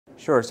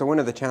Sure. So one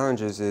of the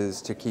challenges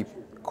is to keep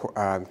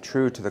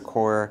true to the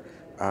core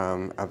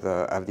of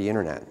the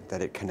internet,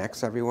 that it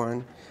connects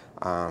everyone,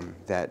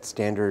 that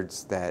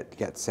standards that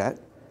get set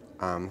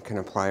can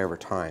apply over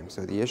time.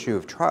 So the issue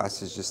of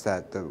trust is just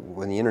that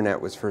when the internet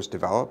was first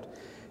developed,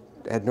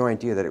 they had no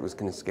idea that it was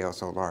going to scale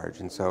so large.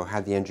 And so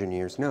had the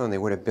engineers known, they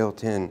would have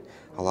built in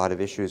a lot of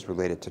issues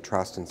related to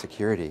trust and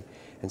security.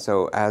 And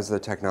so as the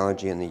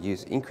technology and the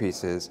use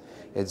increases,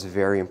 it's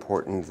very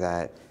important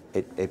that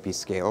it be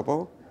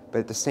scalable, but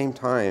at the same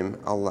time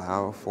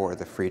allow for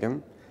the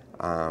freedom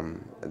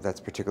that's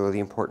particularly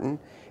important,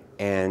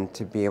 and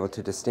to be able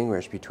to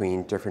distinguish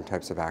between different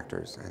types of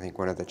actors. I think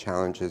one of the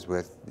challenges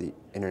with the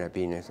internet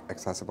being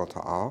accessible to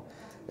all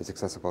is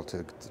accessible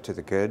to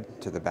the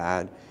good, to the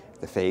bad,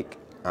 the fake,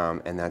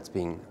 and that's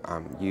being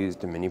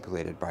used and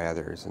manipulated by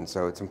others. And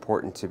so it's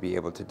important to be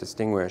able to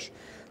distinguish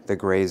the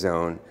gray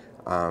zone,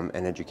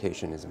 and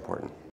education is important.